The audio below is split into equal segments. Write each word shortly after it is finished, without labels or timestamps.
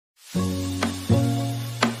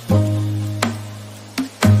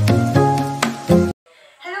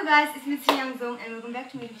guys, it's me Youngzong and welcome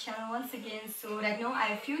back to my channel once again. So right now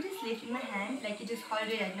I have few days left in my hand, like it is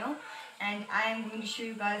holiday right now, and I am going to show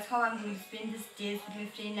you guys how I'm going to spend these days with my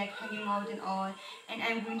friend, like hanging out and all, and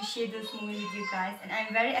I'm going to share those moments with you guys, and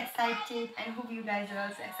I'm very excited and hope you guys are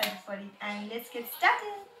also excited for it. And let's get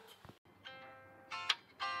started.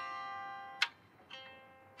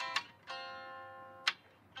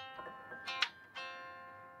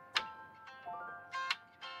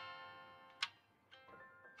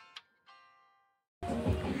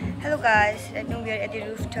 Hello guys, right now we are at the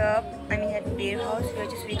rooftop. At their house. We are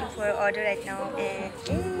just waiting for our order right now. And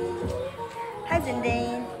hi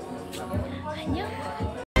Zindane. 안녕.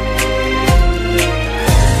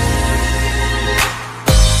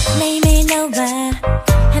 매일매일 너와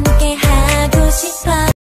함께 하고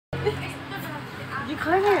싶어.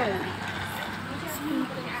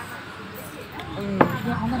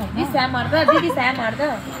 Đi xa marda, đi xa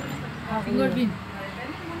marda. Finger bin.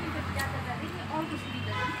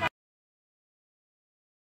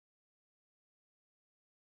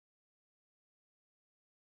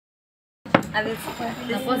 I will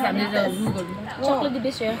chocolate the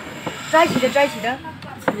best here. Try it.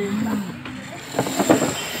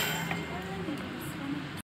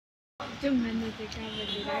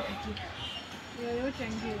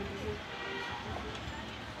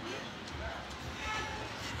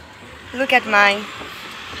 Look at mine.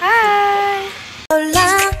 Hi.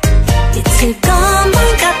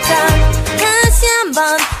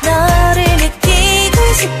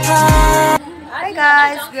 Hi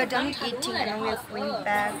guys, we are done eating and we are going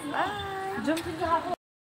back. Bye.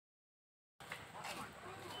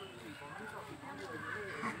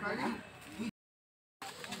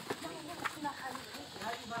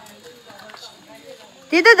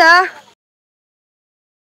 Dada.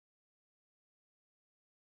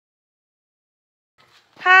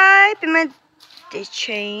 Hi, Pima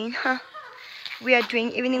chain. We are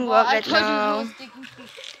doing evening walk right now.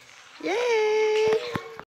 Yay!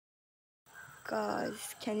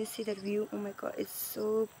 Guys, can you see that view? Oh my god, it's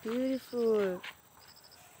so beautiful.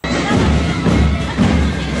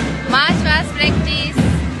 March fast practice.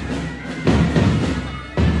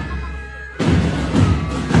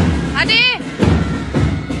 Adi.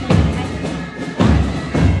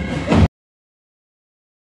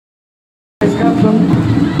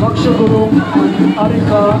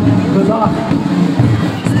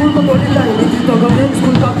 स्कुलको टोलीलाई नेतृत्व गर्ने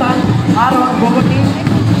school कप्तान आरोहण बोगटी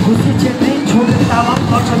खुसी छेत्री छोरी तामाङ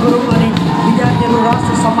लक्ष गुरुङ अनि विद्यार्थीहरू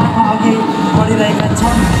राष्ट्र सम्मानमा अघि बढिरहेका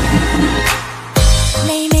छन्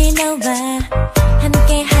매일매일 너와 함께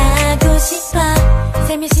하고 싶어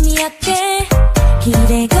살며시 어때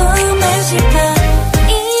기대고만 싶어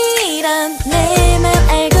이런 내 맘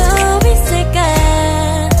알고 있을까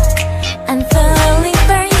I'm falling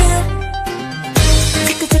for you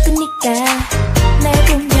자꾸 네가 날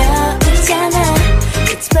보며 웃잖아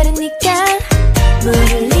끝이 빠르니까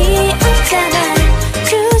모를 리 없잖아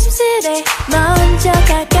조심스레 먼저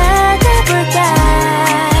다가가 볼까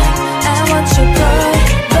I want you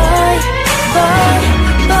boy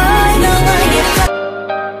너와 예뻐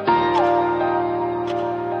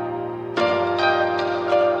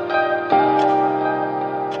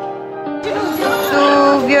So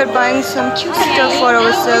we are buying some cute stuff for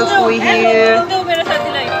ourselves over here.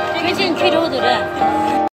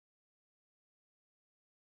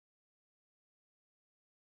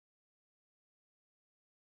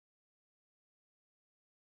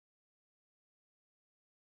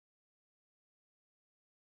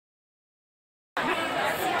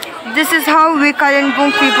 This is how we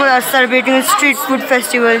Kalimpong people are celebrating a street food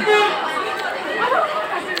festival.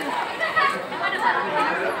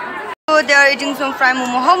 So they are eating some fried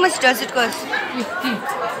momo. How much does it cost?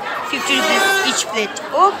 50 rupees each plate.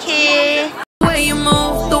 Okay. The way you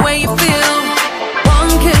move, the way you feel.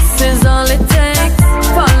 One kiss is all it takes.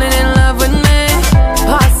 Falling in love with me.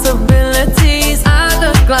 Possibilities. I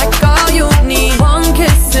look like all you need. One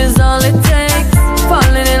kiss is all it takes.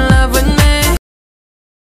 Falling in love with me.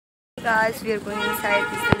 Guys, we are going inside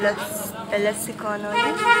this lassi corner.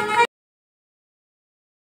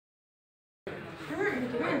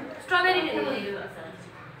 Strawberry.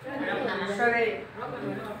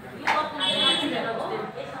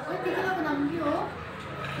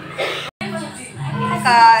 Hi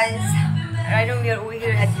guys, right now we are over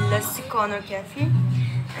here at the Lassi Corner Cafe, and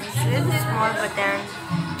it's a little bit small, but then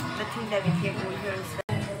the thing that we have over here is.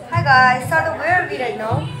 Hi guys, so where are we right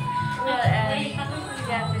now?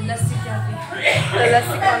 The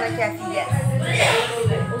Lassi Corner Cafe, yes.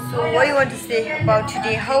 So what do you want to say about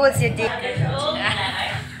today? How was your day?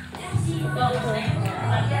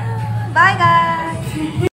 Bye guys.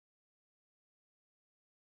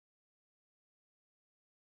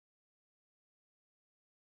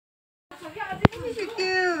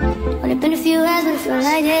 Only been a few hours, but it feel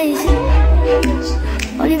like days.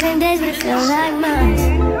 Only been days, but it feel like months.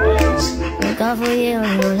 Been gone for a year,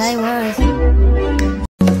 only feel like once.